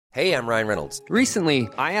Hey, I'm Ryan Reynolds. Recently,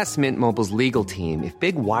 I asked Mint Mobile's legal team if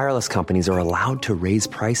big wireless companies are allowed to raise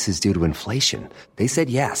prices due to inflation. They said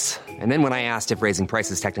yes. And then when I asked if raising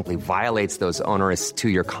prices technically violates those onerous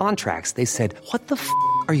two-year contracts, they said, "What the f***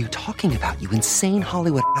 are you talking about, you insane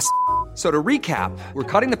Hollywood ass?" So to recap, we're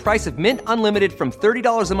cutting the price of Mint Unlimited from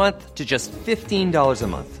 $30 a month to just $15 a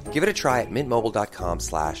month. Give it a try at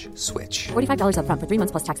mintmobile.com/switch. $45 up front for 3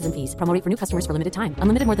 months plus taxes and fees. Promo rate for new customers for limited time.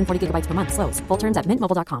 Unlimited more than 40 gigabytes per month. Slows full terms at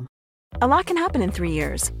mintmobile.com. A lot can happen in 3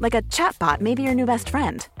 years, like a chatbot may be your new best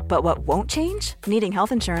friend. But what won't change? Needing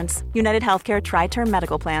health insurance. United Healthcare Tri-Term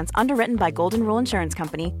Medical Plans, underwritten by Golden Rule Insurance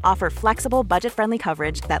Company, offer flexible, budget-friendly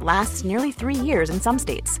coverage that lasts nearly 3 years in some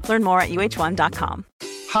states. Learn more at uh1.com.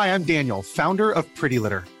 Hi, I'm Daniel, founder of Pretty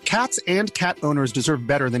Litter. Cats and cat owners deserve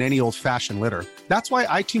better than any old-fashioned litter. That's why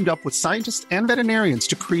I teamed up with scientists and veterinarians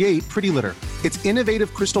to create Pretty Litter. Its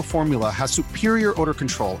innovative crystal formula has superior odor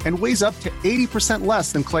control and weighs up to 80%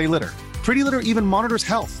 less than clay litter. Pretty Litter even monitors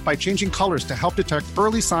health by changing colors to help detect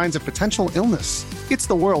early signs of potential illness. It's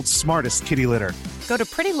the world's smartest kitty litter. Go to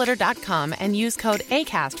prettylitter.com and use code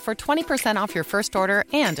ACAST for 20% off your first order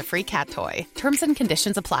and a free cat toy. Terms and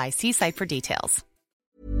conditions apply. See site for details.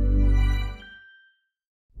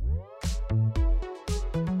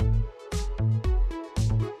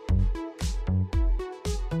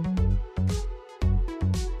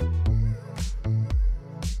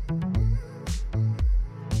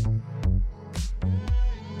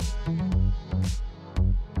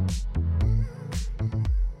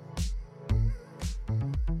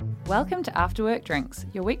 Welcome to After Work Drinks,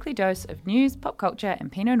 your weekly dose of news, pop culture and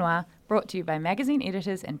Pinot Noir, brought to you by magazine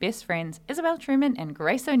editors and best friends Isabel Truman and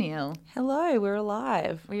Grace O'Neill. Hello, we're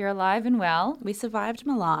alive. We are alive and well. We survived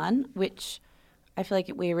Milan, which I feel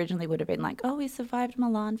like we originally would have been like, oh, we survived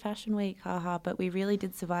Milan Fashion Week, haha, but we really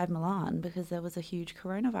did survive Milan because there was a huge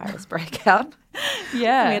coronavirus breakout.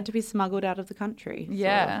 Yeah. We had to be smuggled out of the country.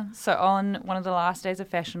 Yeah. So on one of the last days of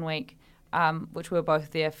Fashion Week, which we were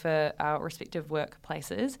both there for our respective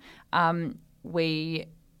workplaces,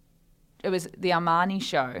 it was the Armani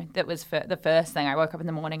show that was the first thing. I woke up in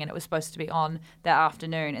the morning and it was supposed to be on that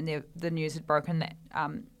afternoon, and the news had broken that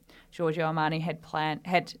Giorgio Armani had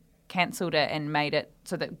cancelled it and made it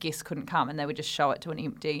so that guests couldn't come, and they would just show it to an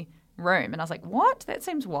empty room. And I was like, what? That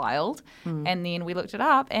seems wild. And then we looked it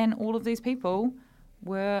up, and all of these people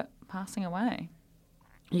were passing away.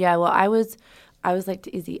 Yeah, well, I was like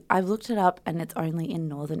to Izzy, I've looked it up and it's only in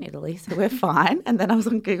northern Italy, so we're fine. And then I was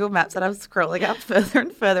on Google Maps and I was scrolling up further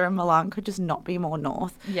and further, and Milan could just not be more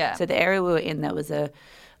north. Yeah. So the area we were in, there was a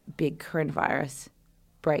big coronavirus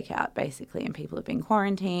breakout, basically, and people have been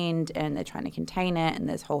quarantined and they're trying to contain it, and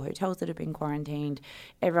there's whole hotels that have been quarantined.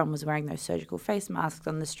 Everyone was wearing those surgical face masks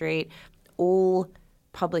on the street. All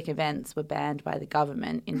public events were banned by the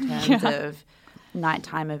government in terms of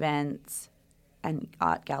nighttime events and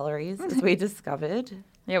art galleries, as we discovered.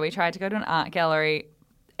 Yeah, we tried to go to an art gallery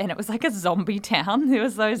and it was like a zombie town. There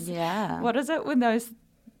was those, what is it, when those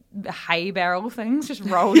hay barrel things just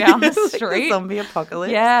roll down the street? Like the zombie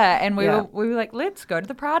apocalypse. Yeah, and we were like, let's go to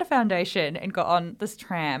the Prada Foundation, and got on this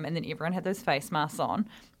tram, and then everyone had those face masks on,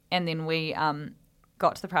 and then we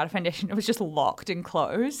got to the Prada Foundation. It was just locked and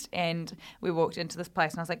closed, and we walked into this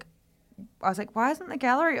place, and I was like, why isn't the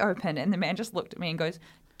gallery open? And the man just looked at me and goes,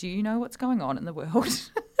 do you know what's going on in the world?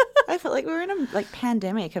 I felt like we were in a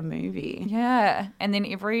pandemic, a movie. Yeah. And then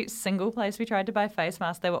every single place we tried to buy face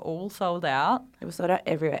masks, they were all sold out. It was sold out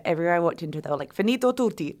everywhere. Everywhere I walked into, they were like, finito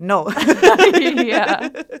tutti. No. Yeah.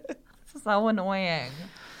 So annoying.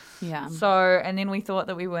 Yeah. So, and then we thought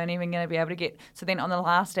that we weren't even going to be able to get, so then on the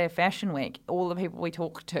last day of Fashion Week, all the people we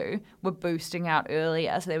talked to were boosting out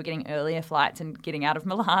earlier. So they were getting earlier flights and getting out of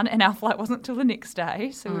Milan, and our flight wasn't till the next day.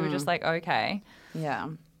 So we were just like, okay. Yeah.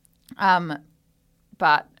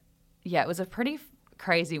 But yeah, it was a pretty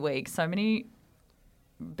crazy week. So many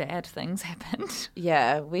bad things happened.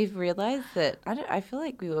 Yeah, we've realised that I feel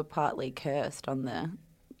like we were partly cursed on the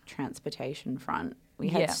transportation front. We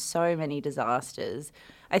had so many disasters.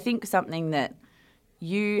 I think something that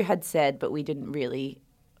you had said but we didn't really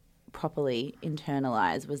properly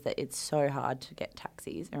internalise was that it's so hard to get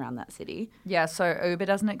taxis around that city. Yeah, so Uber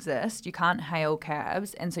doesn't exist. You can't hail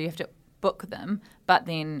cabs, and so you have to book them. But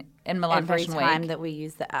then in Milan Fashion Week, every time that we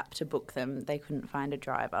used the app to book them, they couldn't find a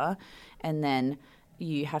driver, and then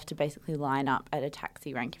you have to basically line up at a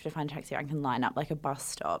taxi rank. You have to find a taxi rank and line up like a bus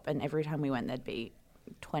stop, and every time we went there'd be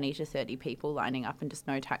 20 to 30 people lining up and just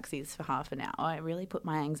no taxis for half an hour. It really put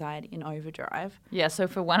my anxiety in overdrive. Yeah, so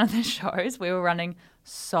for one of the shows, we were running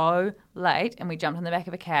so late and we jumped in the back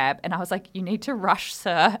of a cab and I was like, you need to rush,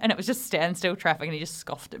 sir. And it was just standstill traffic and he just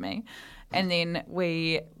scoffed at me. And then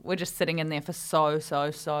we were just sitting in there for so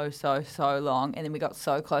long. And then we got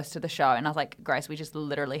so close to the show. And I was like, Grace, we just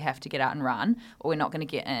literally have to get out and run or we're not going to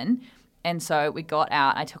get in. And so we got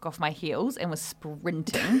out. I took off my heels and was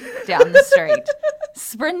sprinting down the street.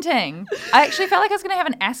 Sprinting. I actually felt like I was going to have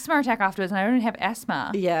an asthma attack afterwards, and I don't have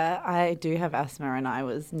asthma. Yeah, I do have asthma, and I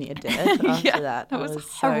was near death after that. It was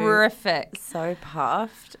horrific. So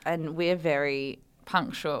puffed, and we're very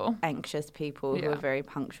punctual, anxious people who are very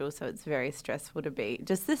punctual, so it's very stressful to be.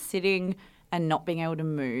 Just the sitting and not being able to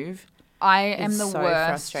move. I am the so worst.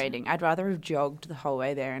 Frustrating. I'd rather have jogged the whole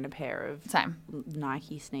way there in a pair of Same.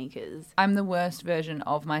 Nike sneakers. I'm the worst version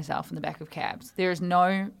of myself in the back of cabs. There is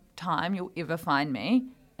no time you'll ever find me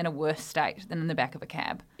in a worse state than in the back of a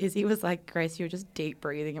cab. Izzy was like, Grace, you were just deep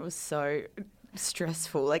breathing. It was so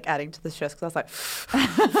stressful, like adding to the stress because I was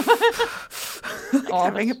like,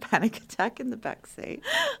 having a panic attack in the back seat.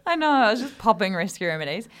 I know. I was just popping rescue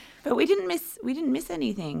remedies. But we didn't miss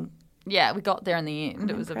anything. Yeah, we got there in the end. I'm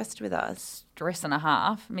it was impressed with us. Stress and a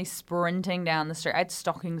half. Me sprinting down the street. I had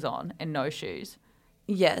stockings on and no shoes.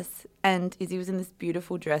 Yes, and Izzy was in this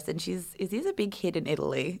beautiful dress, and Izzy's a big hit in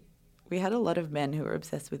Italy. We had a lot of men who were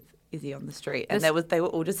obsessed with Izzy on the street, and they were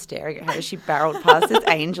all just staring at her as she barreled past this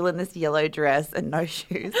angel in this yellow dress and no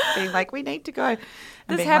shoes, being like, "We need to go." And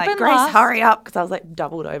this being happened like, Grace, hurry up, because I was like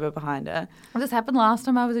doubled over behind her. This happened last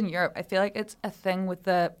time I was in Europe. I feel like it's a thing with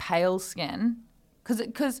the pale skin,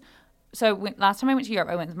 because last time I went to Europe,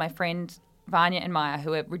 I went with my friend Vanya and Maya,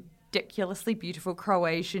 who are ridiculously beautiful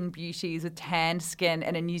Croatian beauties with tanned skin,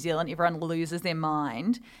 and in New Zealand everyone loses their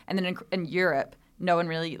mind, and then in Europe no one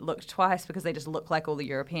really looked twice because they just look like all the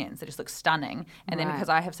Europeans. They just look stunning. And then because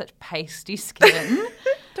I have such pasty skin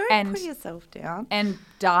Don't put yourself down. And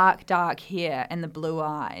dark hair and the blue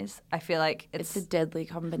eyes, I feel like it's a deadly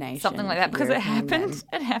combination. Something like that, because it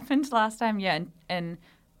happened last time, in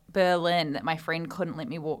Berlin, that my friend couldn't let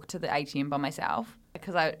me walk to the ATM by myself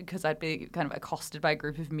because I'd be kind of accosted by a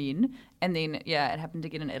group of men. And then, it happened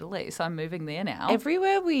again in Italy. So I'm moving there now.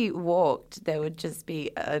 Everywhere we walked, there would just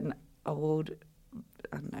be an old,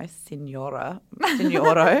 I don't know, signoro,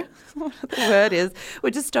 what the word is,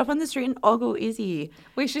 would just stop on the street and ogle Izzy.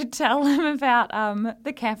 We should tell him about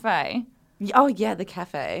the cafe. Oh, yeah, the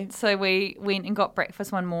cafe. So we went and got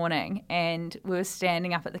breakfast one morning, and we were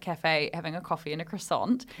standing up at the cafe having a coffee and a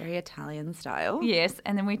croissant. Very Italian style. Yes,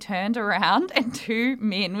 and then we turned around and two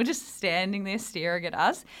men were just standing there staring at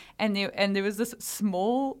us, and there was this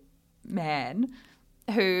small man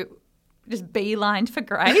who just beelined for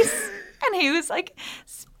Grace. And he was like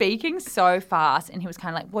speaking so fast, and he was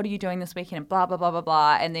kind of like, "What are you doing this weekend?" and blah blah blah blah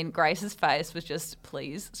blah. And then Grace's face was just,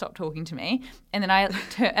 "Please stop talking to me." And then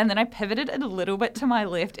I pivoted a little bit to my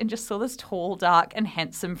left and just saw this tall, dark, and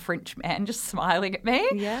handsome French man just smiling at me.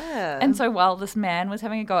 Yeah. And so while this man was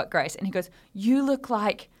having a go at Grace, and he goes, "You look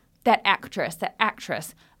like that actress.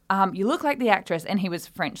 You look like the actress." And he was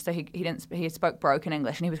French, so he spoke broken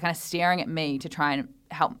English, and he was kind of staring at me to try and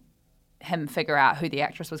help him figure out who the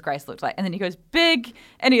actress was Grace looked like. And then he goes, "Big,"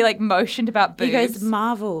 and he like motioned about boobs. He goes,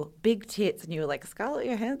 "Marvel, big tits." And you were like, "Scarlett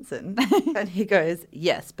Johansson." And he goes,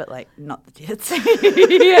 "Yes, but like not the tits."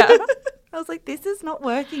 Yeah. I was like, this is not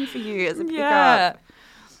working for you as a pickup.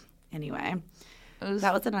 Anyway,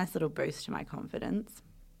 that was a nice little boost to my confidence.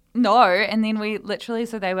 No, and then we literally,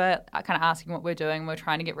 so they were kind of asking what we're doing. We're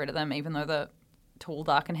trying to get rid of them, even though the tall,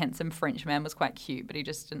 dark, and handsome French man was quite cute, but he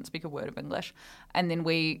just didn't speak a word of English. And then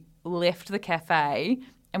we left the cafe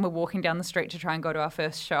and we're walking down the street to try and go to our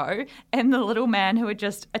first show. And the little man who had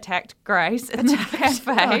just attacked Grace in the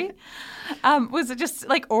cafe was just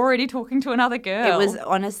like already talking to another girl. It was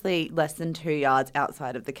honestly less than 2 yards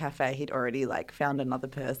outside of the cafe. He'd already like found another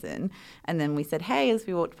person. And then we said, "Hey," as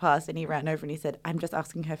we walked past, and he ran over and he said, "I'm just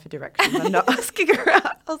asking her for directions. I'm not asking her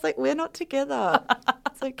out." I was like, "We're not together.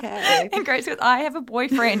 It's okay." And Grace goes, "I have a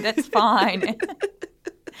boyfriend. It's fine."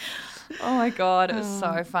 Oh my God, it was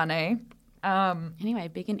so funny. Anyway,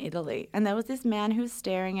 big in Italy. And there was this man who was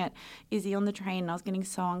staring at Izzy on the train, and I was getting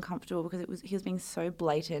so uncomfortable because he was being so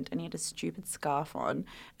blatant, and he had a stupid scarf on.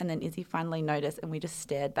 And then Izzy finally noticed, and we just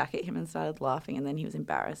stared back at him and started laughing, and then he was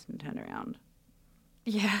embarrassed and turned around.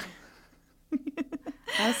 Yeah.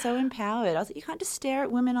 I was so empowered. I was like, you can't just stare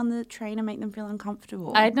at women on the train and make them feel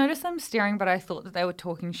uncomfortable. I had noticed them staring, but I thought that they were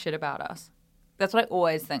talking shit about us. That's what I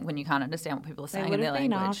always think when you can't understand what people are saying in their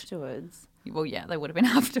language. They would have been afterwards. Well, yeah, they would have been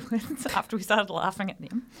afterwards, after we started laughing at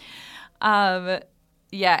them.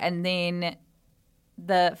 And then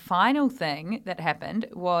the final thing that happened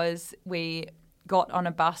was we got on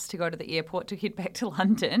a bus to go to the airport to head back to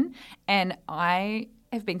London, and I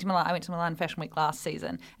have been to Milan. I went to Milan Fashion Week last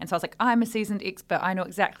season. And so I was like, I'm a seasoned expert. I know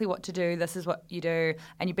exactly what to do. This is what you do.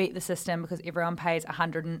 And you beat the system because everyone pays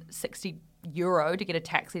 €160 to get a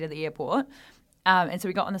taxi to the airport. And so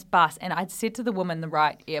we got on this bus, and I'd said to the woman the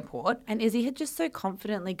right airport. And Izzy had just so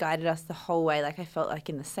confidently guided us the whole way. Like, I felt like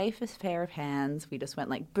in the safest pair of hands, we just went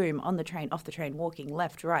like, boom, on the train, off the train, walking,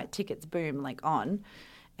 left, right, tickets, boom, like on.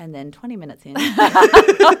 And then 20 minutes in.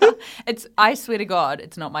 I swear to God,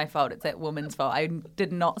 it's not my fault. It's that woman's fault. I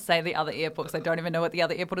did not say the other airport because I don't even know what the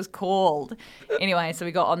other airport is called. Anyway, so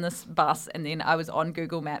we got on this bus, and then I was on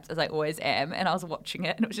Google Maps, as I always am, and I was watching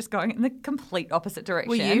it, and it was just going in the complete opposite direction.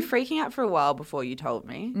 Were you freaking out for a while before you told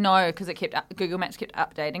me? No, because Google Maps kept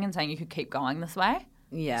updating and saying you could keep going this way.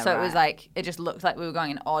 Yeah, so right. It was like, it just looked like we were going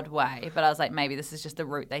an odd way, but I was like, maybe this is just the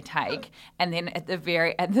route they take. And then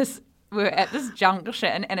we were at this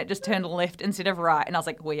junction, and it just turned left instead of right. And I was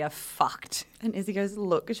like, we are fucked. And Izzy goes,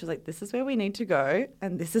 look. And she was like, this is where we need to go,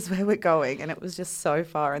 and this is where we're going. And it was just so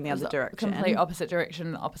far in the other direction. Complete opposite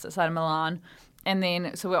direction, the opposite side of Milan. And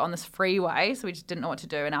then, so we're on this freeway, so we just didn't know what to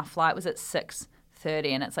do. And our flight was at 6:30,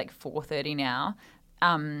 and it's like 4:30 now.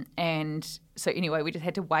 And so anyway, we just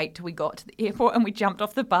had to wait till we got to the airport, and we jumped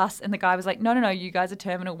off the bus, and the guy was like, no, you guys are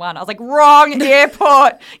Terminal 1. I was like, wrong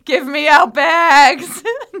airport, give me our bags.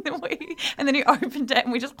 and then he opened it,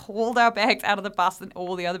 and we just hauled our bags out of the bus, and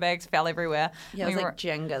all the other bags fell everywhere. Yeah, it was like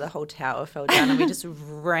Jenga, the whole tower fell down, and we just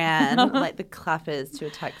ran like the clappers to a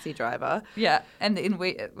taxi driver. Yeah, and then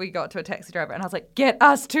we got to a taxi driver, and I was like, get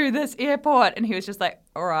us to this airport. And he was just like,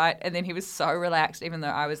 all right. And then he was so relaxed, even though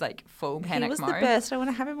I was like full panic mode. He was the best. I want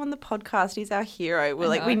to have him on the podcast. He's our hero. We're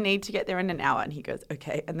like, we need to get there in an hour. And he goes,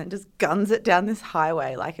 okay. And then just guns it down this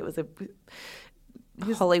highway like it was a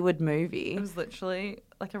Hollywood movie. It was literally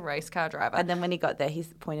like a race car driver. And then when he got there, he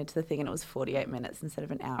pointed to the thing, and it was 48 minutes instead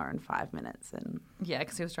of an hour and 5 minutes. And yeah,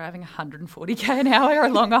 because he was driving 140k an hour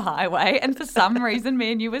along a highway. And for some reason,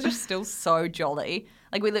 me and you were just still so jolly.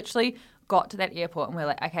 Like, we literally got to that airport, and we're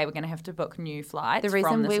like, okay, we're going to have to book new flights. The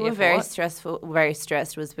reason from this we were airport. very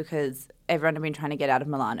stressed was because everyone had been trying to get out of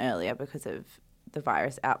Milan earlier because of the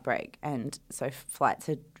virus outbreak. And so flights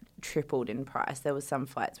had tripled in price. There was some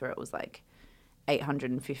flights where it was like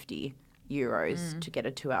 €850 to get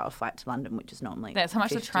a 2-hour flight to London, which is normally That's how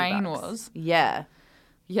much the train $50. was. Yeah.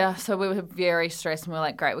 Yeah, so we were very stressed, and we were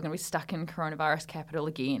like, great, we're going to be stuck in coronavirus capital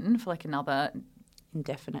again for like another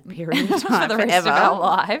indefinite period of time, for the rest forever. of our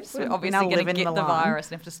lives. We're We're obviously gonna going to live in get the Milan. virus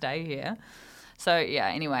and have to stay here. So, yeah,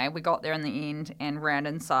 anyway, we got there in the end and ran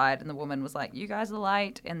inside, and the woman was like, you guys are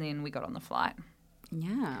late, and then we got on the flight.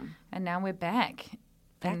 Yeah. And now we're back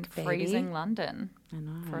in baby. freezing London I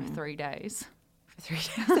know. for 3 days For 3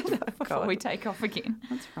 days. before we take off again.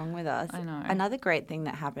 What's wrong with us? I know. Another great thing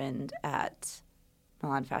that happened at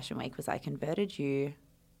Milan Fashion Week was I converted you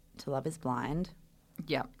to Love is Blind,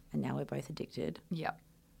 Yep. and now we're both addicted. Yep.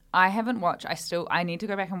 I haven't watched. I need to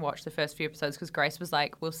go back and watch the first few episodes because Grace was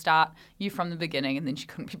like, we'll start you from the beginning, and then she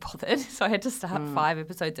couldn't be bothered. So I had to start 5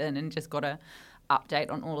 episodes in and just got a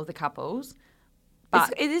update on all of the couples.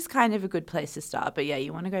 But It is kind of a good place to start, but yeah,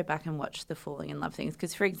 you want to go back and watch the falling in love things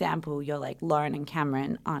because, for example, you're like Lauren and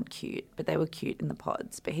Cameron aren't cute, but they were cute in the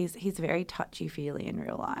pods. But he's very touchy-feely in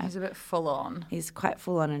real life. he's a bit full on. He's quite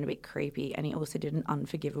full on and a bit creepy, and he also did an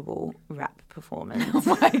unforgivable rap performance.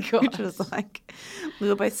 Oh my God. Which was like, we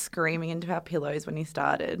were both screaming into our pillows when he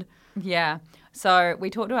started. Yeah. So we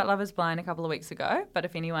talked about Love is Blind a couple of weeks ago, but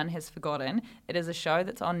if anyone has forgotten, it is a show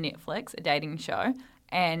that's on Netflix, a dating show,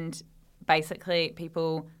 and basically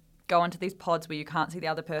people go onto these pods where you can't see the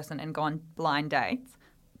other person and go on blind dates.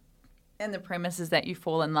 And the premise is that you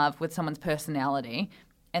fall in love with someone's personality,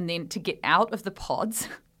 and then to get out of the pods,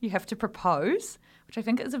 you have to propose, which I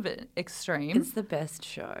think is a bit extreme. It's the best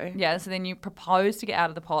show. Yeah, so then you propose to get out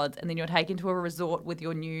of the pods, and then you're taken to a resort with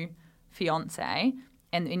your new fiancé,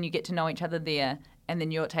 and then you get to know each other there, and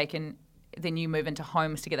then then you move into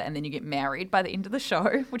homes together, and then you get married by the end of the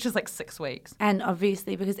show, which is like 6 weeks. And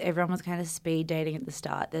obviously, because everyone was kind of speed dating at the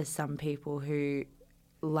start, there's some people who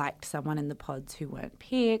liked someone in the pods who weren't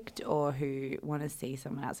picked, or who want to see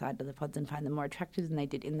someone outside of the pods and find them more attractive than they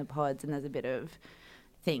did in the pods, and there's a bit of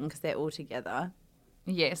thing because they're all together.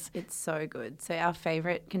 Yes. It's so good. So our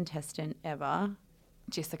favourite contestant ever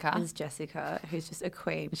Jessica. is Jessica, who's just a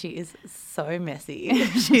queen. She is so messy.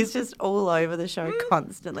 She's just all over the show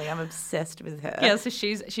constantly. I'm obsessed with her. Yeah, so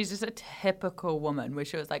she's just a typical woman where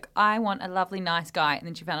she was like, I want a lovely, nice guy, and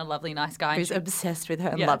then she found a lovely, nice guy. Who's obsessed with her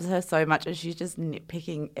and Yeah. loves her so much, and she's just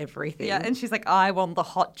nitpicking everything. Yeah, and she's like, I want the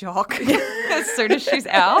hot jock as soon as she's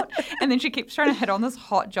out. And then she keeps trying to hit on this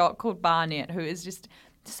hot jock called Barnett, who is just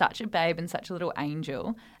such a babe and such a little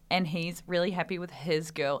angel. And he's really happy with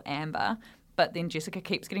his girl, Amber. but then Jessica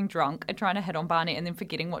keeps getting drunk and trying to hit on Barney and then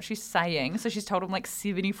forgetting what she's saying. So she's told him like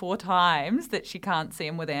 74 times that she can't see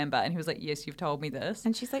him with Amber. And he was like, yes, you've told me this.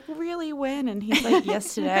 And she's like, really, when? And he's like,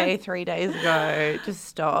 yesterday, 3 days ago, just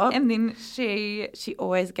stop. And then she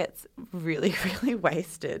always gets really, really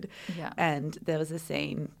wasted. Yeah. And there was a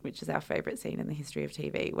scene, which is our favourite scene in the history of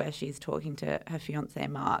TV, where she's talking to her fiancé,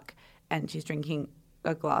 Mark, and she's drinking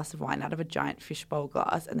a glass of wine out of a giant fishbowl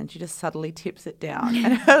glass, and then she just subtly tips it down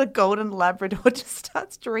and her golden Labrador just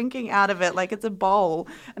starts drinking out of it like it's a bowl,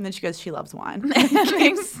 and then she goes, she loves wine.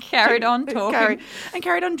 and carried on talking.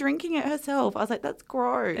 Carried on drinking it herself. I was like, that's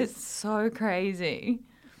gross. It's so crazy.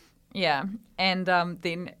 Yeah. And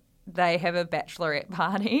then they have a bachelorette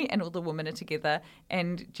party and all the women are together,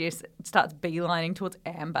 and Jess starts beelining towards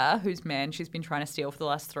Amber, whose man she's been trying to steal for the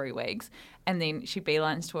last 3 weeks, and then she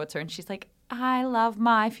beelines towards her and she's like, I love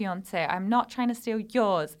my fiance. I'm not trying to steal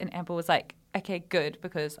yours. And Amber was like, okay, good,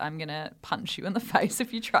 because I'm going to punch you in the face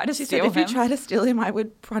if you try to steal him. If you try to steal him, I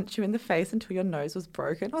would punch you in the face until your nose was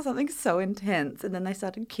broken or something so intense. And then they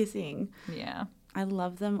started kissing. Yeah. I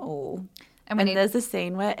love them all. And there's a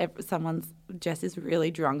scene where Jess is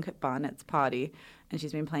really drunk at Barnett's party and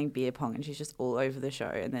she's been playing beer pong and she's just all over the show,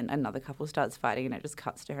 and then another couple starts fighting and it just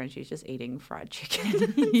cuts to her and she's just eating fried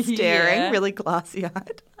chicken staring really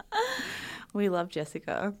glassy-eyed. We love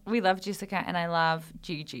Jessica. We love Jessica, and I love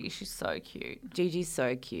Gigi. She's so cute. Gigi's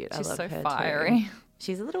so cute. She's I love so her fiery. Too.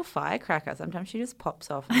 She's a little firecracker. Sometimes she just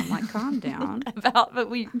pops off and I'm like, calm down.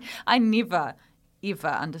 I never, ever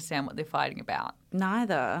understand what they're fighting about.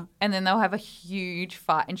 Neither. And then they'll have a huge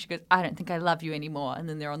fight and she goes, I don't think I love you anymore. And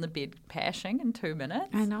then they're on the bed pashing in 2 minutes.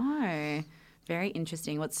 I know. Very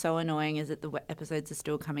interesting. What's so annoying is that the episodes are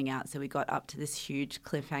still coming out, so we got up to this huge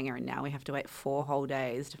cliffhanger and now we have to wait 4 whole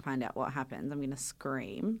days to find out what happens. I'm going to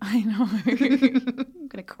scream. I know. I'm going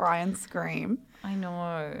to cry and scream. I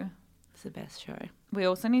know. It's the best show. We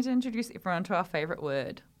also need to introduce everyone to our favourite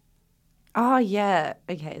word. Oh, yeah.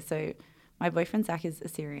 Okay, so my boyfriend Zach is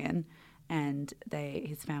Assyrian, and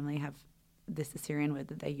his family have this Assyrian word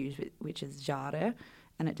that they use, which is jare,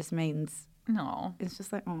 and it just means... No. It's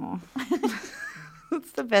just like, oh.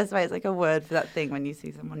 It's the best way. It's like a word for that thing when you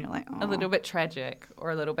see someone, you're like, oh. A little bit tragic or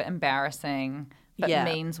a little bit embarrassing, but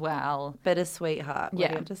means well. But a sweetheart.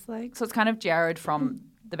 Yeah. You're just like... So it's kind of Jared from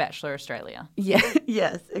The Bachelor Australia. Yeah.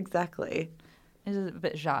 Yes, exactly. It is a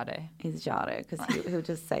bit jade. He's jade because he'll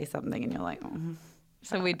just say something and you're like, oh.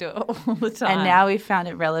 So we do it all the time. And now we've found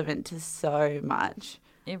it relevant to so much.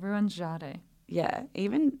 Everyone's jade. Yeah.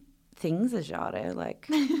 Even things are jade. Like...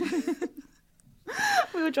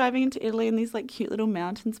 We were driving into Italy and these like cute little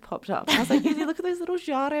mountains popped up. And I was like, Izzy, look at those little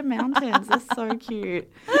Jare mountains. They're so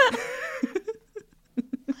cute.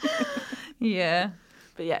 Yeah.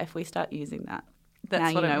 But yeah, if we start using that, that's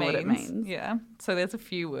now what, you know it what it means. Yeah. So there's a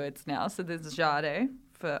few words now. So there's jade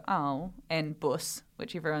for and bus,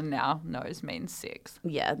 which everyone now knows means sex.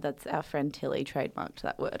 Yeah, that's our friend Tilly trademarked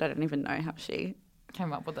that word. I don't even know how she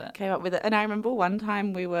came up with it. And I remember one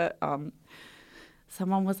time we were...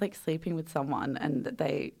 someone was like sleeping with someone and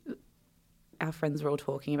our friends were all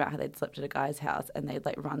talking about how they'd slept at a guy's house and they'd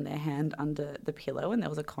like run their hand under the pillow and there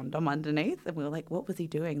was a condom underneath, and we were like, what was he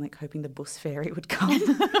doing? Like hoping the bus fairy would come.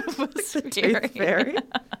 The tooth fairy.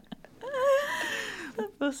 The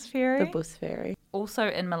bus fairy. The bus fairy. Also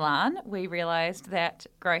in Milan, we realised that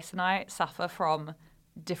Grace and I suffer from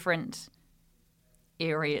different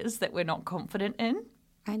areas that we're not confident in.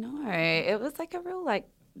 I know. It was like a real like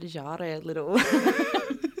Jare little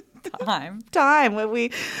time where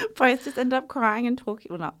we both just end up crying and talking.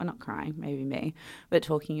 Well, not crying, maybe me, but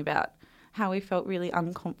talking about how we felt really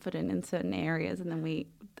unconfident in certain areas, and then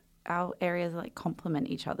our areas like complement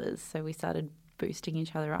each other's, so we started boosting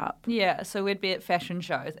each other up. Yeah, so we'd be at fashion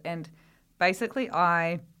shows, and basically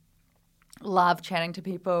I love chatting to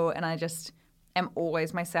people, and I just am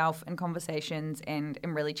always myself in conversations, and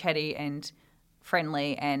am really chatty and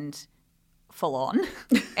friendly and full on.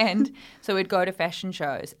 And so we'd go to fashion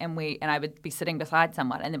shows and I would be sitting beside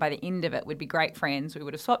someone, and then by the end of it we'd be great friends. We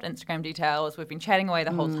would have swapped Instagram details. We've been chatting away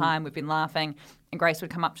the whole time. We've been laughing, and Grace would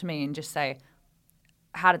come up to me and just say,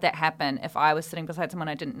 how did that happen? If I was sitting beside someone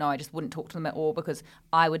I didn't know, I just wouldn't talk to them at all, because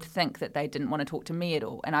I would think that they didn't want to talk to me at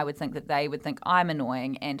all, and I would think that they would think I'm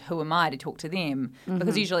annoying, and who am I to talk to them?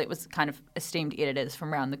 Because usually it was kind of esteemed editors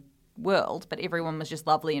from around the world, but everyone was just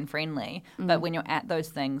lovely and friendly. But when you're at those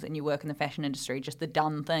things and you work in the fashion industry, just the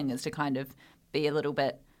done thing is to kind of be a little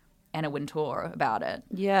bit Anna Wintour about it.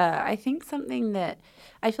 Yeah, I think something that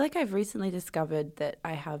I feel like I've recently discovered that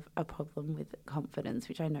I have a problem with confidence,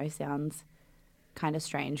 which I know sounds kind of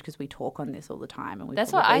strange because we talk on this all the time and we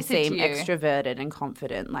seem extroverted and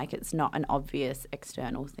confident, like it's not an obvious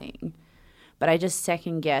external thing. But I just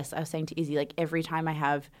second guess. I was saying to Izzy, like every time I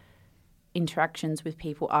have interactions with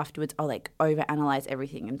people afterwards, I'll like overanalyze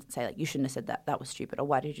everything and say like, you shouldn't have said that. That was stupid. Or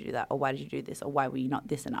why did you do that? Or why did you do this? Or why were you not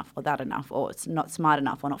this enough? Or that enough? Or it's not smart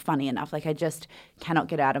enough? Or not funny enough? Like I just cannot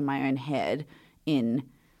get out of my own head in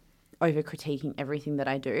over critiquing everything that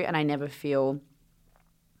I do. And I never feel,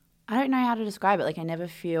 I don't know how to describe it. Like I never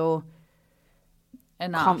feel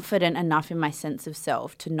confident enough in my sense of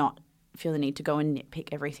self to not feel the need to go and nitpick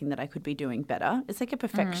everything that I could be doing better. It's like a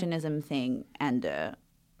perfectionism thing and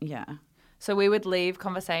yeah. So we would leave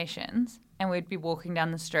conversations and we'd be walking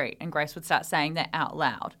down the street and Grace would start saying that out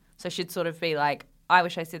loud. So she'd sort of be like, I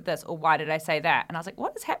wish I said this, or why did I say that? And I was like,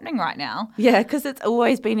 what is happening right now? Yeah, because it's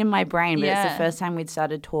always been in my brain, but it's the first time we'd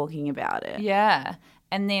started talking about it. Yeah.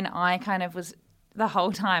 And then I kind of was, the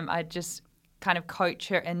whole time I'd just kind of coach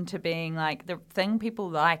her into being like, the thing people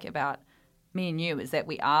like about me and you is that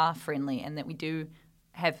we are friendly and that we do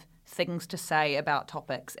have things to say about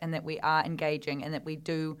topics and that we are engaging and that we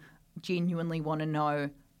do genuinely want to know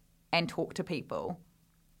and talk to people.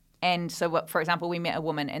 And so, for example, we met a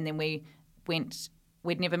woman and then we'd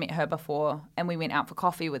never met her before and we went out for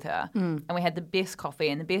coffee with her and we had the best coffee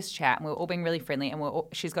and the best chat and we were all being really friendly and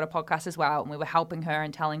she's got a podcast as well and we were helping her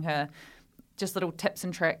and telling her just little tips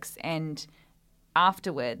and tricks. And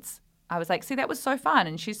afterwards I was like, see, that was so fun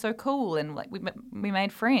and she's so cool and like we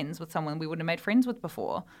made friends with someone we wouldn't have made friends with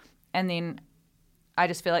before. And then I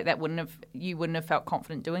just feel like you wouldn't have felt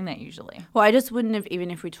confident doing that usually. Well, I just wouldn't have, even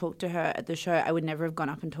if we talked to her at the show, I would never have gone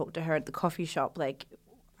up and talked to her at the coffee shop like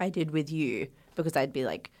I did with you, because I'd be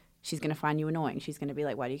like, she's going to find you annoying. She's going to be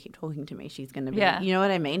like, why do you keep talking to me? She's going to be, you know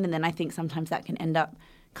what I mean? And then I think sometimes that can end up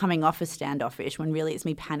coming off as standoffish when really it's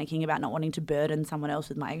me panicking about not wanting to burden someone else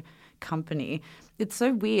with my company. It's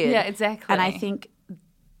so weird. Yeah, exactly. And I think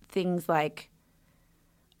things like,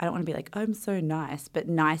 I don't want to be like, I'm so nice, but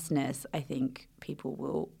niceness, I think people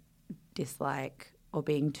will dislike, or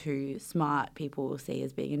being too smart, people will see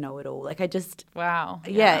as being a know-it-all. Like I just... Wow.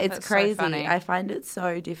 Yeah, it's crazy. So funny. I find it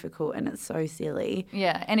so difficult and it's so silly.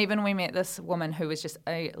 Yeah, and even we met this woman who was just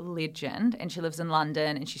a legend and she lives in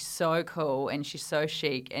London and she's so cool and she's so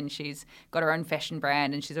chic and she's got her own fashion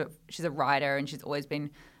brand and she's a writer and she's always been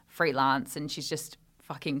freelance and she's just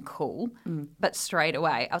fucking cool. But straight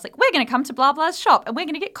away I was like, we're going to come to blah blah's shop and we're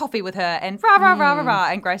going to get coffee with her and rah rah rah rah rah.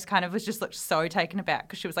 And Grace kind of was just looked so taken aback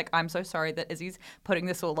because she was like, I'm so sorry that Izzy's putting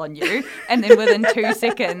this all on you. And then within 2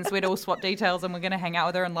 seconds we'd all swap details and we're going to hang out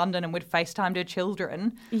with her in London and we'd FaceTimed her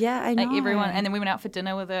children. Yeah, I know. Like everyone, and then we went out for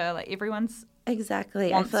dinner with her. Like everyone's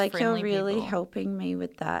exactly. I feel like you're really people. helping me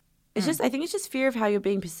with that. It's just, I think it's just fear of how you're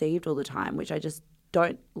being perceived all the time, which I just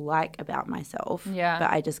don't like about myself. Yeah.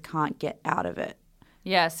 But I just can't get out of it.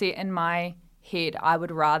 Yeah, see, in my head, I would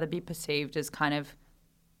rather be perceived as kind of,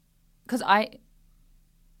 because I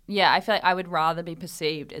feel like I would rather be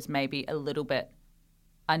perceived as maybe a little bit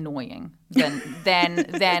annoying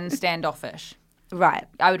than standoffish. Right.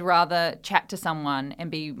 I would rather chat to someone and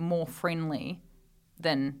be more friendly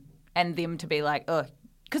and them to be like, ugh,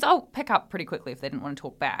 because I'll pick up pretty quickly if they didn't want to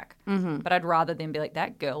talk back. Mm-hmm. But I'd rather them be like,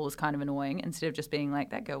 that girl was kind of annoying, instead of just being like,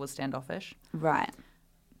 that girl was standoffish. Right.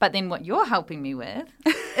 But then what you're helping me with,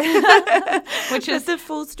 which is the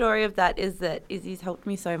full story of that, is that Izzy's helped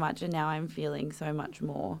me so much and now I'm feeling so much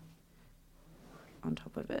more on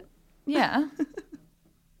top of it. Yeah.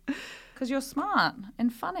 Because you're smart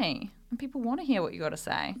and funny and people want to hear what you got to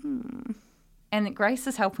say. And that Grace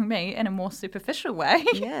is helping me in a more superficial way.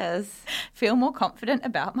 Yes. Feel more confident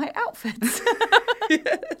about my outfits.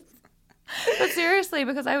 Yes. But seriously,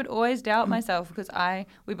 because I would always doubt myself because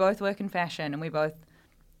we both work in fashion and we both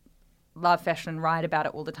love fashion and write about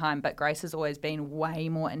it all the time, but Grace has always been way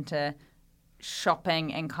more into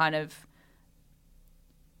shopping and kind of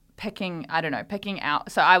picking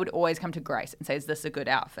out. So I would always come to Grace and say, is this a good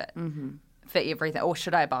outfit for everything, or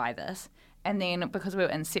should I buy this? And then because we were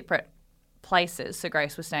in separate places, so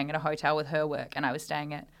Grace was staying at a hotel with her work and I was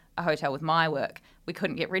staying at a hotel with my work, we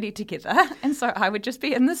couldn't get ready together. And so I would just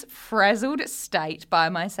be in this frazzled state by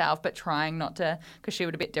myself, but trying not to, because she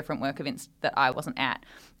would be at different work events that I wasn't at.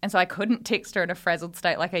 And so I couldn't text her in a frazzled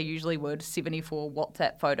state like I usually would, 74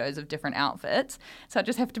 WhatsApp photos of different outfits. So I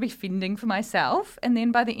just have to be fending for myself. And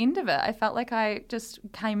then by the end of it, I felt like I just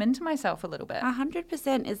came into myself a little bit.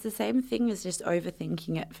 100%. It's the same thing as just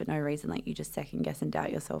overthinking it for no reason. Like you just second guess and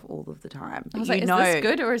doubt yourself all of the time. I was like, is this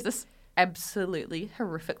good or is this absolutely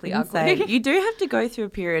horrifically insane. ugly? You do have to go through a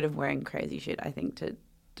period of wearing crazy shit, I think, to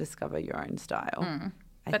discover your own style.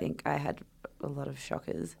 I think I had a lot of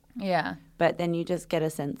shockers. Yeah. But then you just get a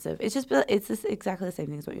sense of, it's just exactly the same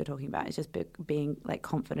thing as what you're talking about. It's just being like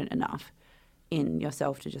confident enough in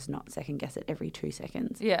yourself to just not second guess it every 2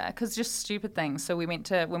 seconds. Yeah, because just stupid things. So when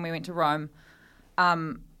we went to Rome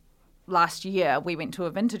last year, we went to a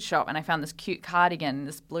vintage shop and I found this cute cardigan,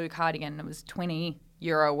 this blue cardigan. It was €20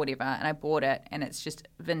 or whatever, and I bought it and it's just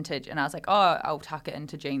vintage. And I was like, oh, I'll tuck it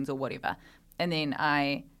into jeans or whatever. And then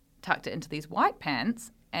I tucked it into these white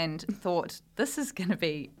pants and thought, this is going to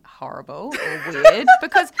be horrible or weird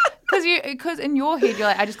because in your head you're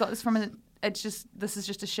like, I just got this from this is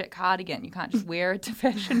just a shit cardigan. You can't just wear it to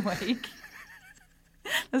Fashion Week.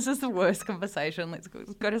 This is the worst conversation. Let's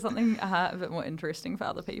go to something a bit more interesting for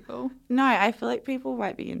other people. No, I feel like people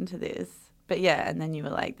might be into this. But yeah, and then you were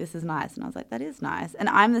like, this is nice. And I was like, that is nice. And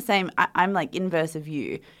I'm the same. I'm like inverse of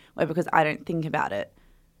you, where because I don't think about it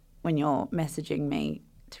when you're messaging me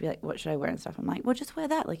to be like, what should I wear and stuff? I'm like, well, just wear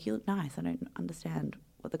that. Like, you look nice. I don't understand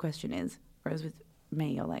what the question is. Whereas with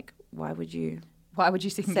me, you're like, why would you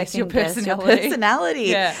second guess your personality?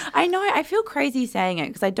 Yeah. I know. I feel crazy saying it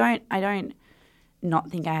because I don't not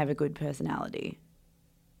think I have a good personality.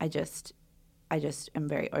 I just am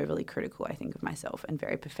very overly critical, I think, of myself and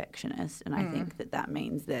very perfectionist. And I think that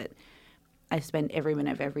means that I spend every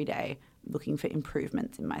minute of every day looking for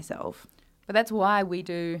improvements in myself. But that's why we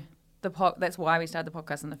do that's why we started the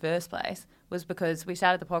podcast in the first place, was because we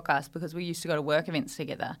started the podcast because we used to go to work events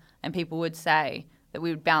together and people would say that we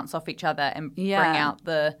would bounce off each other and bring out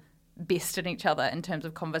the best in each other in terms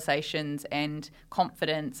of conversations and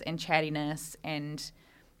confidence and chattiness, and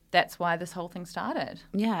that's why this whole thing started.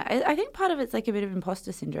 Yeah, I think part of it's like a bit of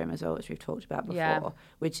imposter syndrome as well, which we've talked about before,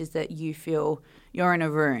 which is that you feel you're in a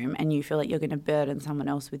room and you feel like you're going to burden someone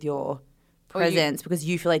else with your presence because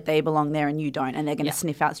you feel like they belong there and you don't, and they're going to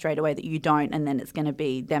sniff out straight away that you don't, and then it's going to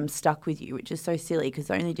be them stuck with you, which is so silly because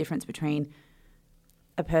the only difference between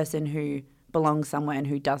a person who belongs somewhere and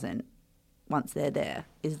who doesn't, once they're there,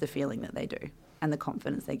 is the feeling that they do and the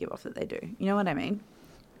confidence they give off that they do. You know what I mean?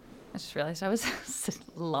 I just realised I was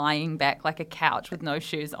lying back like a couch with no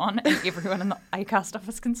shoes on and everyone in the ACAST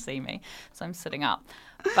office can see me. So I'm sitting up.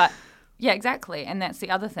 But yeah, exactly. And that's the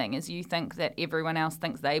other thing, is you think that everyone else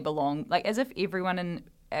thinks they belong, like as if everyone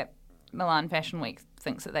at Milan Fashion Week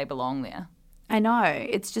thinks that they belong there. I know.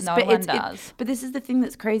 It's just no one does. But this is the thing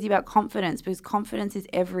that's crazy about confidence, because confidence is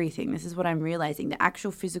everything. This is what I'm realizing. The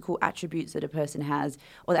actual physical attributes that a person has,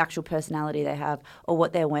 or the actual personality they have, or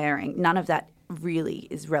what they're wearing, none of that really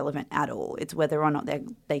is relevant at all. It's whether or not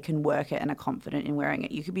they can work it and are confident in wearing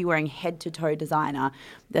it. You could be wearing head-to-toe designer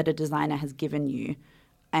that a designer has given you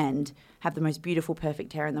and have the most beautiful,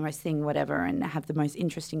 perfect hair and the most thing, whatever, and have the most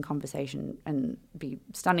interesting conversation and be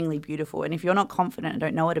stunningly beautiful. And if you're not confident and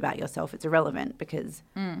don't know it about yourself, it's irrelevant, because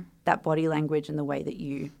that body language and the way that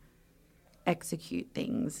you execute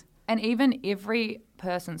things. And even every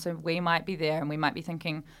person, so we might be there and we might be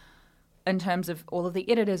thinking, in terms of all of the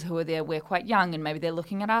editors who are there, we're quite young and maybe they're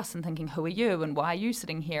looking at us and thinking, who are you and why are you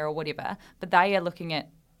sitting here or whatever. But they are looking at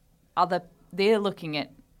other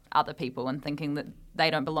people and thinking that they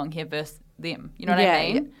don't belong here versus them. You know what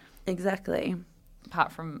I mean? Exactly.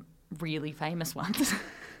 Apart from really famous ones.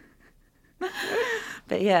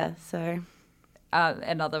 But yeah, so.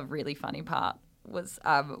 Another really funny part was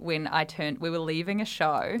when we were leaving a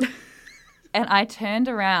show and I turned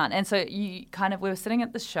around, and so we were sitting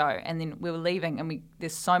at the show and then we were leaving, and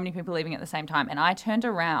there's so many people leaving at the same time, and I turned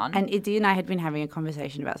around. And Izzy and I had been having a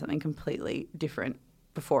conversation about something completely different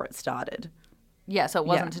before it started. Yeah, so it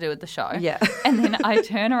wasn't to do with the show. Yeah. And then I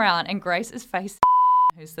turn around and Grace is facing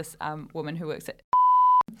who's this woman who works at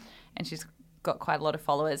and she's got quite a lot of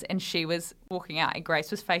followers, and she was walking out and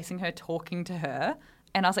Grace was facing her talking to her,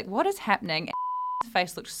 and I was like, what is happening? And her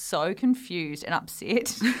face looked so confused and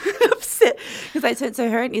upset. Because so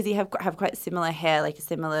her and Izzy have quite similar hair, like a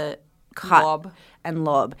similar cut and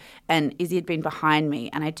lob. And Izzy had been behind me,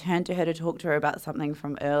 and I turned to her to talk to her about something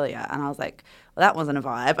from earlier, and I was like, well, that wasn't a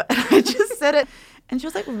vibe. And I just said it, and she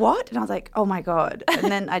was like, what? And I was like, oh my God.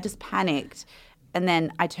 And then I just panicked, and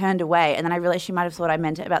then I turned away, and then I realized she might have thought I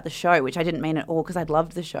meant it about the show, which I didn't mean at all, because I'd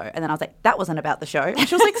loved the show. And then I was like, that wasn't about the show. And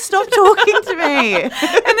she was like, stop talking to me. And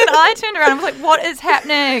then I turned around and was like, what is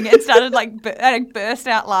happening? And started burst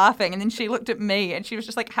out laughing. And then she looked at me and she was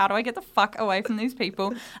just like, how do I get the fuck away from these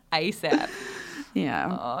people ASAP?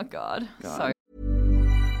 Yeah. Oh, God. So.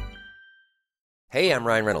 Hey, I'm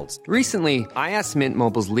Ryan Reynolds. Recently, I asked Mint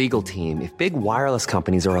Mobile's legal team if big wireless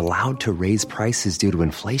companies are allowed to raise prices due to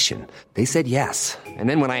inflation. They said yes. And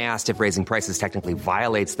then when I asked if raising prices technically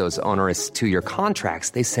violates those onerous 2-year contracts,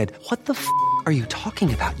 they said, what the f*** are you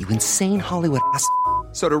talking about, you insane Hollywood ass f-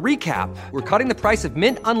 So to recap, we're cutting the price of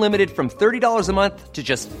Mint Unlimited from $30 a month to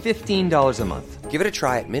just $15 a month. Give it a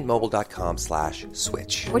try at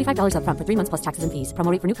mintmobile.com/switch. $45 up front for 3 months plus taxes and fees.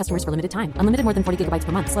 Promo rate for new customers for limited time. Unlimited more than 40 gigabytes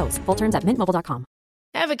per month. Slows full terms at mintmobile.com.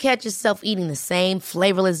 Ever catch yourself eating the same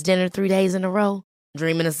flavorless dinner 3 days in a row?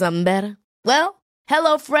 Dreaming of something better? Well,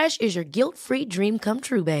 HelloFresh is your guilt-free dream come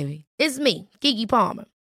true, baby. It's me, Keke Palmer.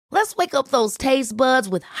 Let's wake up those taste buds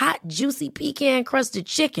with hot, juicy pecan-crusted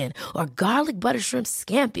chicken or garlic butter shrimp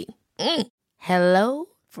scampi. Hello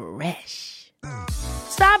Fresh.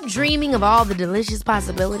 Stop dreaming of all the delicious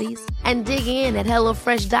possibilities and dig in at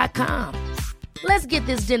HelloFresh.com. Let's get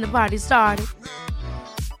this dinner party started.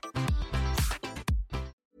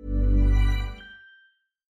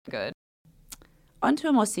 Good. On to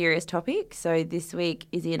a more serious topic. So this week,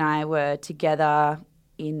 Izzy and I were together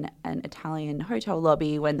in an Italian hotel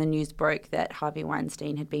lobby when the news broke that Harvey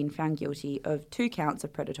Weinstein had been found guilty of 2 counts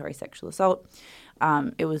of predatory sexual assault.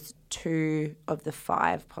 It was 2 of the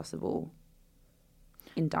 5 possible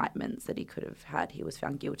indictments that he could have had. He was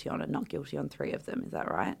found guilty on and not guilty on 3 of them. Is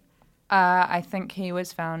that right? I think he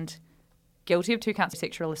was found guilty of 2 counts of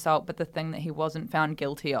sexual assault, but the thing that he wasn't found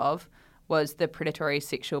guilty of was the predatory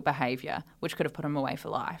sexual behaviour, which could have put him away for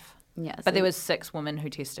life. Yes. But there was 6 women who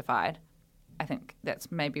testified. I think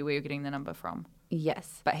that's maybe where you're getting the number from.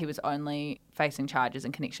 Yes. But he was only facing charges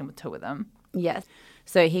in connection with 2 of them. Yes.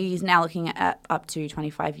 So he's now looking at up to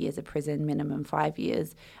 25 years of prison, minimum 5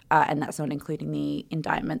 years, and that's not including the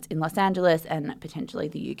indictments in Los Angeles and potentially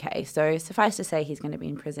the UK. So suffice to say he's going to be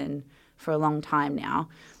in prison for a long time now.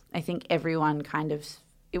 I think everyone kind of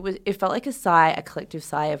it felt like a collective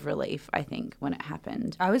sigh of relief, I think, when it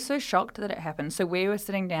happened. I was so shocked that it happened. So we were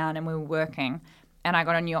sitting down and we were working, and I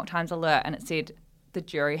got a New York Times alert and it said the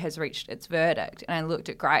jury has reached its verdict. And I looked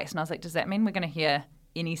at Grace and I was like, does that mean we're going to hear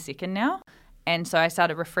any second now? And so I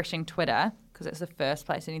started refreshing Twitter because it's the first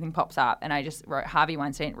place anything pops up. And I just wrote Harvey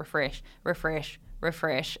Weinstein, refresh,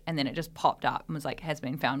 and then it just popped up and was like, has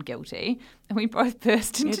been found guilty. And we both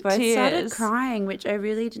burst into tears. We both started crying, which I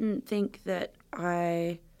really didn't think that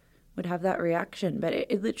I would have that reaction. But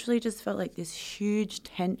it literally just felt like this huge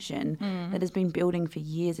tension that has been building for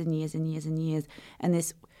years and years and years and years. And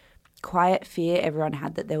this quiet fear everyone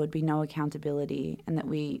had that there would be no accountability and that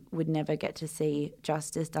we would never get to see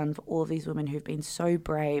justice done for all of these women who've been so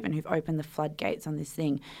brave and who've opened the floodgates on this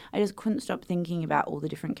thing. I just couldn't stop thinking about all the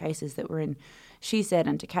different cases that were in She Said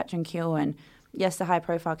and To Catch and Kill, and yes, the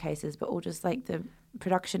high-profile cases, but all just like the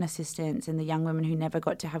production assistants and the young women who never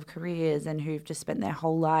got to have careers and who've just spent their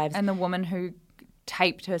whole lives. And the woman who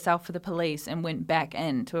taped herself for the police and went back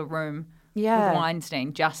into a room with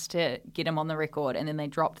Weinstein just to get him on the record, and then they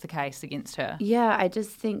dropped the case against her. Yeah, I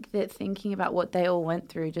just think that thinking about what they all went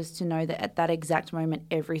through, just to know that at that exact moment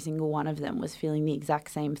every single one of them was feeling the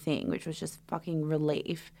exact same thing, which was just fucking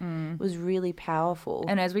relief, was really powerful.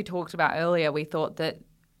 And as we talked about earlier, we thought that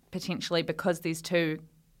potentially because these 2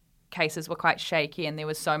 cases were quite shaky and there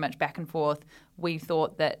was so much back and forth, we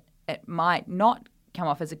thought that it might not come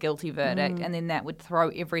off as a guilty verdict and then that would throw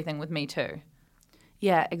everything with Me Too.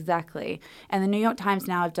 Yeah, exactly. And the New York Times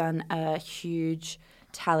now have done a huge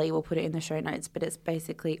tally, we'll put it in the show notes, but it's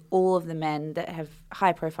basically all of the men that have,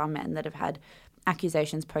 high-profile men that have had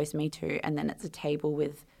accusations post-Me Too, and then it's a table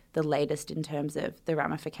with the latest in terms of the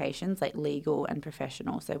ramifications, like legal and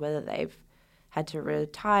professional, so whether they've had to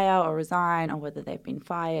retire or resign or whether they've been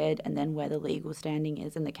fired, and then where the legal standing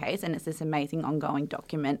is in the case. And it's this amazing ongoing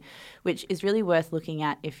document, which is really worth looking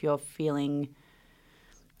at if you're feeling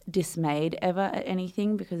dismayed ever at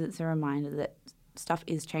anything, because it's a reminder that stuff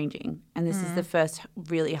is changing. And this is the first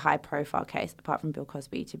really high-profile case, apart from Bill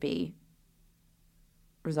Cosby, to be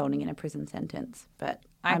resulting in a prison sentence. But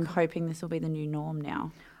I'm hoping this will be the new norm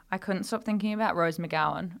now. I couldn't stop thinking about Rose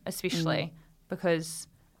McGowan, especially because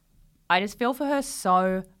I just feel for her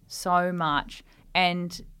so much.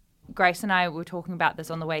 And Grace and I were talking about this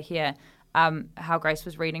on the way here, how Grace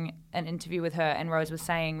was reading an interview with her and Rose was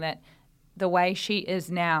saying that the way she is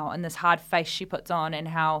now and this hard face she puts on and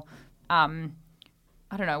how, I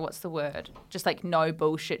don't know, what's the word? Just like no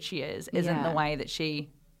bullshit she isn't the way that she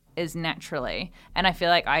is naturally. And I feel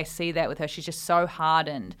like I see that with her. She's just so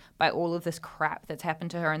hardened by all of this crap that's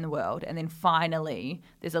happened to her in the world. And then finally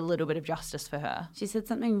there's a little bit of justice for her. She said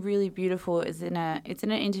something really beautiful. It's in an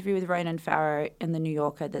interview with Ronan Farrow in The New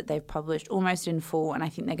Yorker that they've published almost in full, and I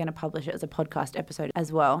think they're going to publish it as a podcast episode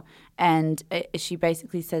as well. And she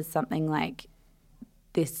basically says something like,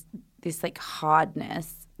 this like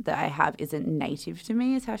hardness that I have isn't native to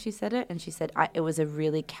me, is how she said it. And she said, it was a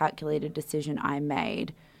really calculated decision I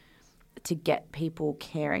made to get people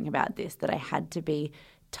caring about this, that I had to be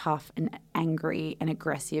tough and angry and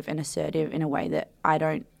aggressive and assertive in a way that I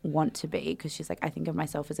don't want to be, because she's like, I think of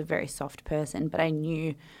myself as a very soft person, but I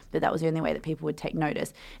knew that that was the only way that people would take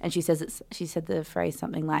notice. And she said the phrase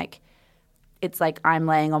something like, it's like I'm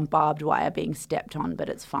laying on barbed wire being stepped on, but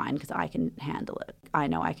it's fine because I can handle it. I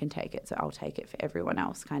know I can take it, so I'll take it for everyone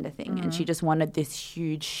else, kind of thing. And she just wanted this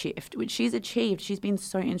huge shift, which she's achieved. She's been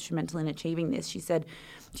so instrumental in achieving this. She said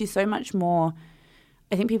she's so much more,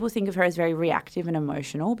 I think people think of her as very reactive and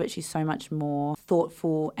emotional, but she's so much more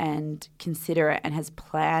thoughtful and considerate and has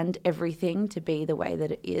planned everything to be the way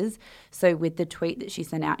that it is. So with the tweet that she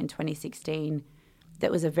sent out in 2016,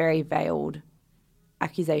 that was a very veiled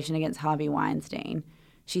accusation against Harvey Weinstein,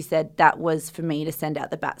 she said that was for me to send out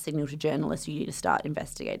the bat signal to journalists, you need to start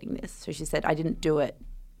investigating this. So she said, I didn't do it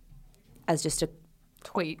as just a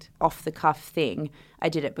tweet off the cuff thing. I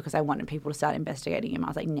did it because I wanted people to start investigating him. I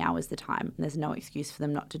was like, now is the time. And there's no excuse for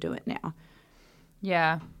them not to do it now.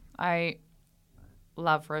 Yeah, I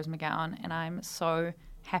love Rose McGowan, and I'm so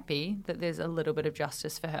happy that there's a little bit of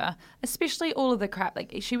justice for her, especially all of the crap.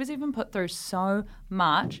 Like, she was even put through so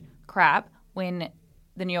much crap when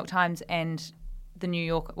the New York Times and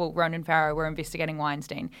Ronan Farrow were investigating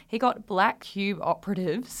Weinstein. He got Black Cube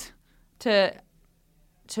operatives to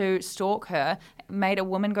stalk her, made a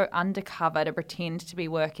woman go undercover to pretend to be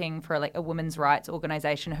working for like a women's rights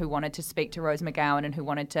organization who wanted to speak to Rose McGowan and who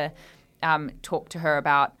wanted to talk to her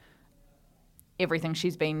about everything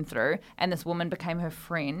she's been through. And this woman became her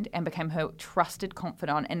friend and became her trusted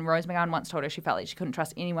confidant. And Rose McGowan once told her she felt like she couldn't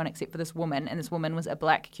trust anyone except for this woman. And this woman was a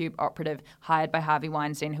Black Cube operative hired by Harvey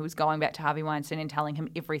Weinstein, who was going back to Harvey Weinstein and telling him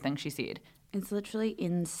everything she said. It's literally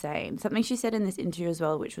insane. Something she said in this interview as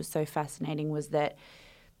well, which was so fascinating, was that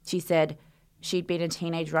she said she'd been a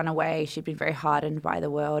teenage runaway. She'd been very hardened by the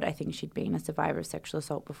world. I think she'd been a survivor of sexual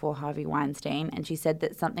assault before Harvey Weinstein. And she said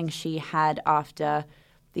that something she had after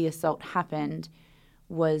the assault happened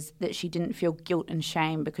was that she didn't feel guilt and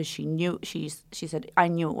shame because she knew, she said, I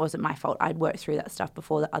knew it wasn't my fault. I'd worked through that stuff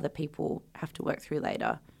before that other people have to work through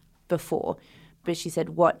later before. But she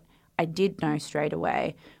said what I did know straight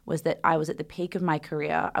away was that I was at the peak of my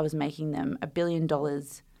career. I was making them $1 billion,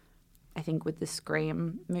 I think, with the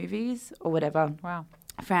Scream movies or whatever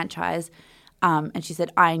franchise. And she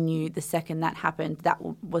said, I knew the second that happened, that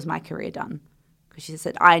was my career done. Because she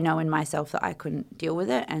said, I know in myself that I couldn't deal with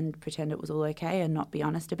it and pretend it was all okay and not be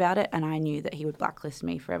honest about it. And I knew that he would blacklist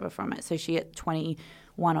me forever from it. So she, at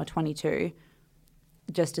 21 or 22,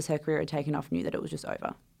 just as her career had taken off, knew that it was just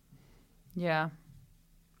over. Yeah.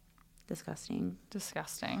 Disgusting.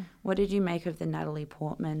 What did you make of the Natalie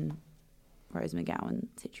Portman, Rose McGowan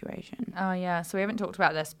situation? Oh, yeah. So we haven't talked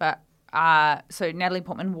about this, but so Natalie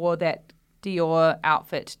Portman wore that Dior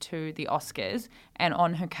outfit to the Oscars, and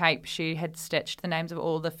on her cape she had stitched the names of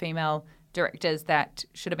all the female directors that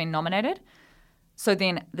should have been nominated. So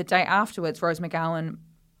then the day afterwards, Rose McGowan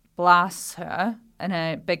blasts her in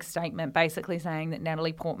a big statement basically saying that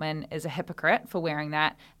Natalie Portman is a hypocrite for wearing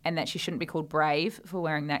that and that she shouldn't be called brave for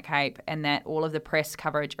wearing that cape, and that all of the press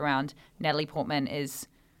coverage around Natalie Portman is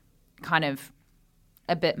kind of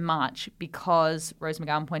a bit much, because Rose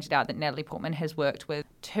McGowan pointed out that Natalie Portman has worked with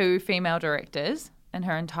 2 female directors in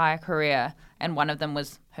her entire career, and one of them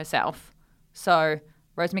was herself. So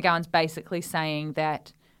Rose McGowan's basically saying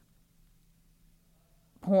that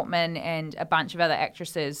Portman and a bunch of other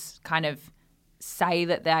actresses kind of say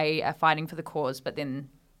that they are fighting for the cause, but then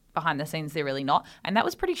behind the scenes they're really not. And that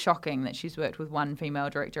was pretty shocking that she's worked with one female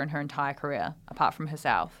director in her entire career, apart from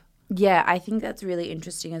herself. Yeah, I think that's really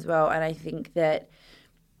interesting as well. And I think that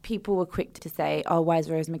people were quick to say, oh, why is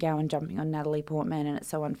Rose McGowan jumping on Natalie Portman and it's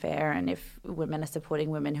so unfair, and if women are supporting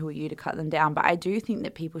women, who are you to cut them down? But I do think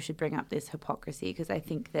that people should bring up this hypocrisy, because I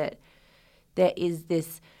think that there is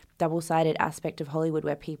this double-sided aspect of Hollywood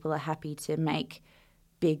where people are happy to make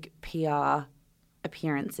big PR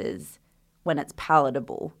appearances when it's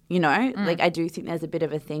palatable, you know? Like, I do think there's a bit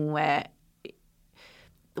of a thing where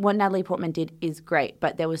what Natalie Portman did is great,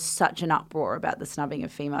 but there was such an uproar about the snubbing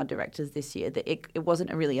of female directors this year that it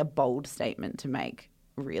wasn't really a bold statement to make,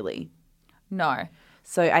 really. No.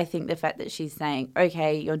 So I think the fact that she's saying,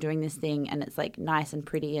 okay, you're doing this thing and it's like nice and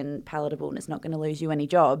pretty and palatable and it's not going to lose you any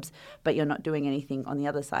jobs, but you're not doing anything on the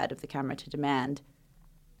other side of the camera to demand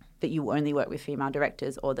that you only work with female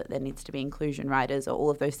directors, or that there needs to be inclusion writers, or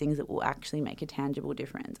all of those things that will actually make a tangible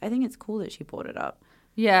difference. I think it's cool that she brought it up.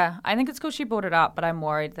 Yeah, I think it's cool she brought it up, but I'm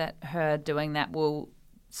worried that her doing that will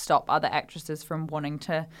stop other actresses from wanting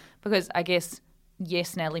to, because I guess,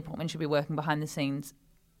 yes, Natalie Portman should be working behind the scenes,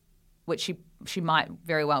 which she might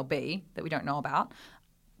very well be, that we don't know about,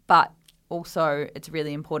 but also it's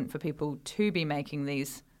really important for people to be making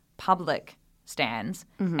these public stands.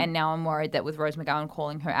 And now I'm worried that with Rose McGowan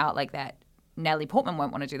calling her out like that, Natalie Portman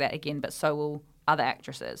won't want to do that again, but so will other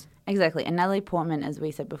actresses. Exactly. And Natalie Portman, as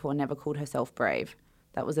we said before, never called herself brave.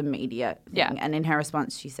 That was a media thing. Yeah. And in her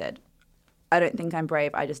response, she said, I don't think I'm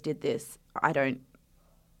brave. I just did this. I don't.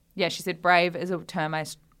 Yeah, she said brave is a term I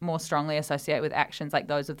more strongly associate with actions like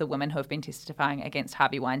those of the women who have been testifying against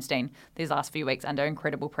Harvey Weinstein these last few weeks under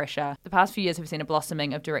incredible pressure. The past few years have seen a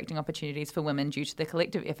blossoming of directing opportunities for women due to the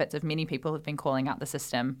collective efforts of many people who have been calling out the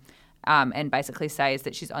system, and basically says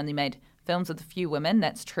that she's only made films with a few women.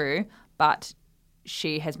 That's true, but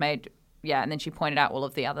she has made, and then she pointed out all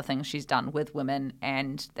of the other things she's done with women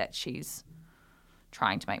and that she's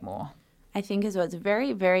trying to make more. I think as well, it's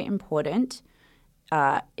very, very important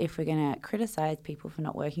if we're going to criticise people for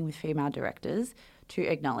not working with female directors to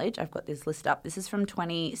acknowledge, I've got this list up, this is from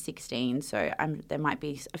 2016, so there might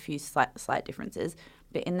be a few slight differences,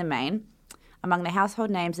 but in the main, among the household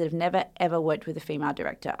names that have never ever worked with a female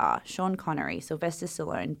director are Sean Connery, Sylvester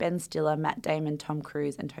Stallone, Ben Stiller, Matt Damon, Tom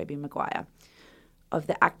Cruise and Tobey Maguire. Of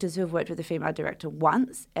the actors who have worked with a female director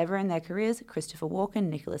once ever in their careers, Christopher Walken,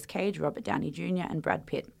 Nicolas Cage, Robert Downey Jr. and Brad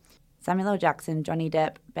Pitt. Samuel L. Jackson, Johnny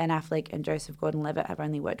Depp, Ben Affleck and Joseph Gordon-Levitt have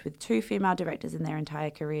only worked with 2 female directors in their entire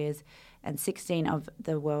careers, and 16 of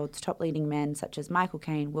the world's top leading men, such as Michael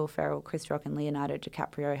Caine, Will Ferrell, Chris Rock and Leonardo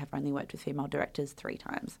DiCaprio, have only worked with female directors 3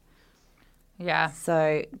 times. Yeah.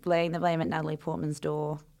 So laying the blame at Natalie Portman's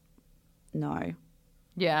door, no.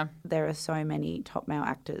 Yeah. There are so many top male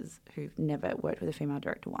actors who've never worked with a female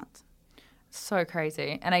director once. So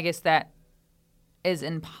crazy. And I guess that is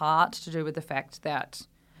in part to do with the fact that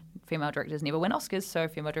female directors never win Oscars, so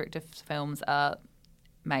female director films are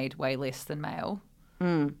made way less than male.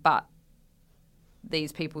 But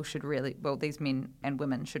these people should really, these men and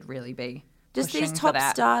women should really be just pushing these top for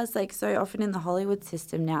that. stars, like so often in the Hollywood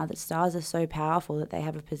system now, the stars are so powerful that they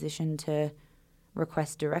have a position to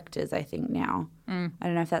request directors, I think, now. I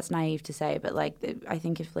don't know if that's naive to say, but I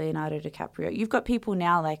think if Leonardo DiCaprio, you've got people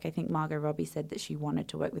now, like I think Margot Robbie said that she wanted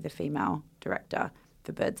to work with a female director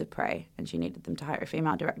for Birds of Prey, and she needed them to hire a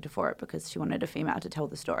female director for it because she wanted a female to tell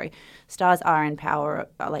the story. Stars are in power,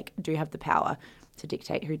 do have the power to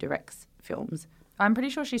dictate who directs films. I'm pretty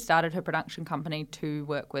sure she started her production company to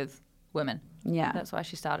work with women. Yeah. That's why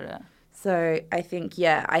she started it. So I think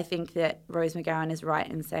that Rose McGowan is right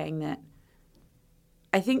in saying that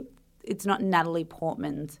I think it's not Natalie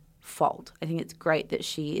Portman's fault. I think it's great that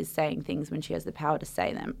she is saying things when she has the power to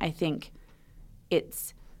say them. I think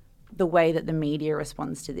it's the way that the media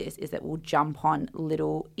responds to this is that we'll jump on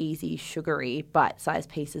little, easy, sugary, bite-sized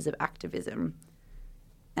pieces of activism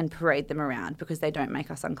and parade them around because they don't make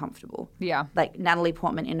us uncomfortable. Yeah. Like Natalie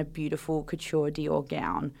Portman in a beautiful couture Dior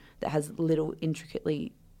gown that has little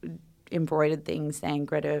intricately embroidered things saying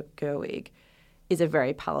Greta Gerwig is a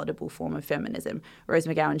very palatable form of feminism. Rose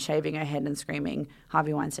McGowan shaving her head and screaming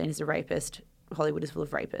Harvey Weinstein is a rapist, Hollywood is full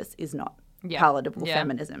of rapists, is not palatable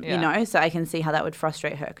feminism, you know? So I can see how that would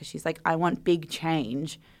frustrate her because she's like, I want big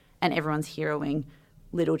change, and everyone's heroing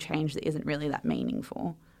little change that isn't really that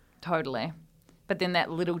meaningful. Totally. But then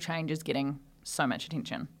that little change is getting so much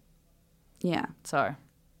attention. Yeah. So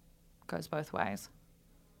it goes both ways.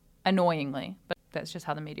 Annoyingly, but that's just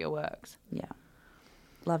how the media works. Yeah.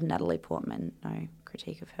 Love Natalie Portman, no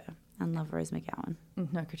critique of her. And love Rose McGowan.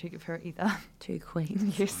 No critique of her either. 2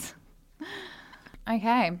 queens. Yes.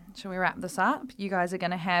 Okay, shall we wrap this up? You guys are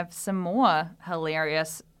going to have some more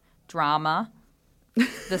hilarious drama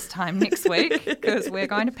this time next week because we're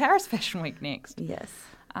going to Paris Fashion Week next. Yes.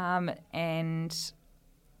 And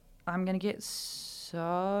I'm going to get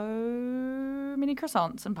so many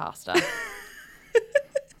croissants and pasta.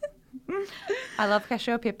 I love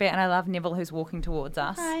Cashew Pepe and I love Neville who's walking towards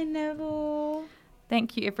us. Hi, Neville.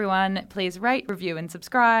 Thank you, everyone. Please rate, review and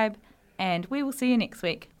subscribe. And we will see you next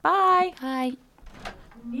week. Bye. Bye.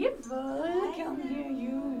 Neville, come here,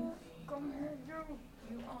 you. Come here,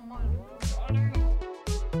 you. You are my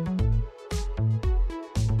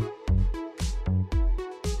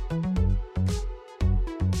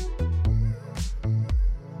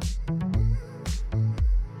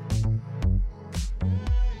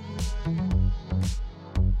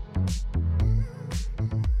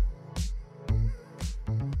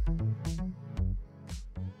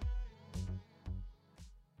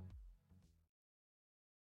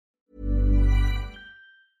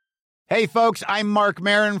Hey, folks, I'm Mark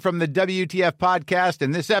Maron from the WTF Podcast,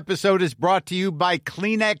 and this episode is brought to you by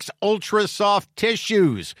Kleenex Ultra Soft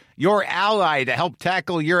Tissues, your ally to help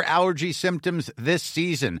tackle your allergy symptoms this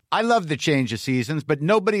season. I love the change of seasons, but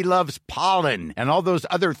nobody loves pollen and all those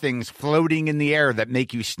other things floating in the air that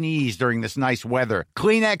make you sneeze during this nice weather.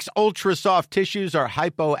 Kleenex Ultra Soft Tissues are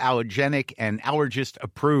hypoallergenic and allergist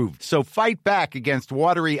approved, so fight back against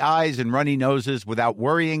watery eyes and runny noses without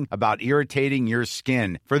worrying about irritating your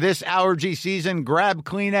skin. For this allergy season, grab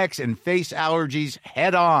Kleenex and face allergies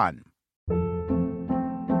head on.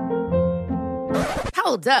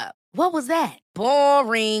 Hold up. What was that?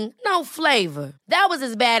 Boring. No flavor. That was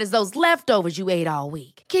as bad as those leftovers you ate all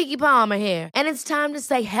week. Keke Palmer here, and it's time to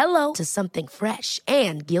say hello to something fresh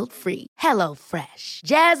and guilt-free. Hello Fresh.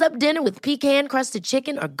 Jazz up dinner with pecan-crusted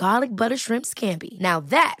chicken or garlic butter shrimp scampi. Now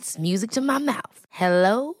that's music to my mouth.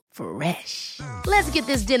 Hello Fresh. Let's get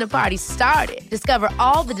this dinner party started. Discover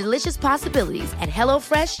all the delicious possibilities at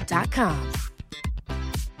HelloFresh.com.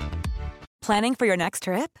 Planning for your next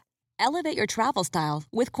trip? Elevate your travel style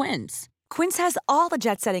with Quince. Quince has all the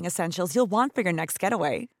jet-setting essentials you'll want for your next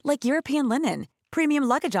getaway, like European linen, premium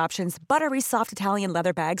luggage options, buttery soft Italian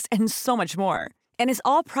leather bags, and so much more. And is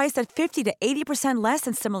all priced at 50 to 80% less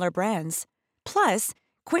than similar brands. Plus,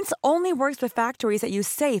 Quince only works with factories that use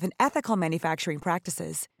safe and ethical manufacturing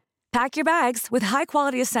practices. Pack your bags with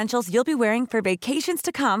high-quality essentials you'll be wearing for vacations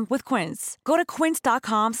to come with Quince. Go to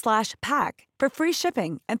quince.com/pack for free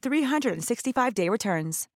shipping and 365-day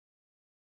returns.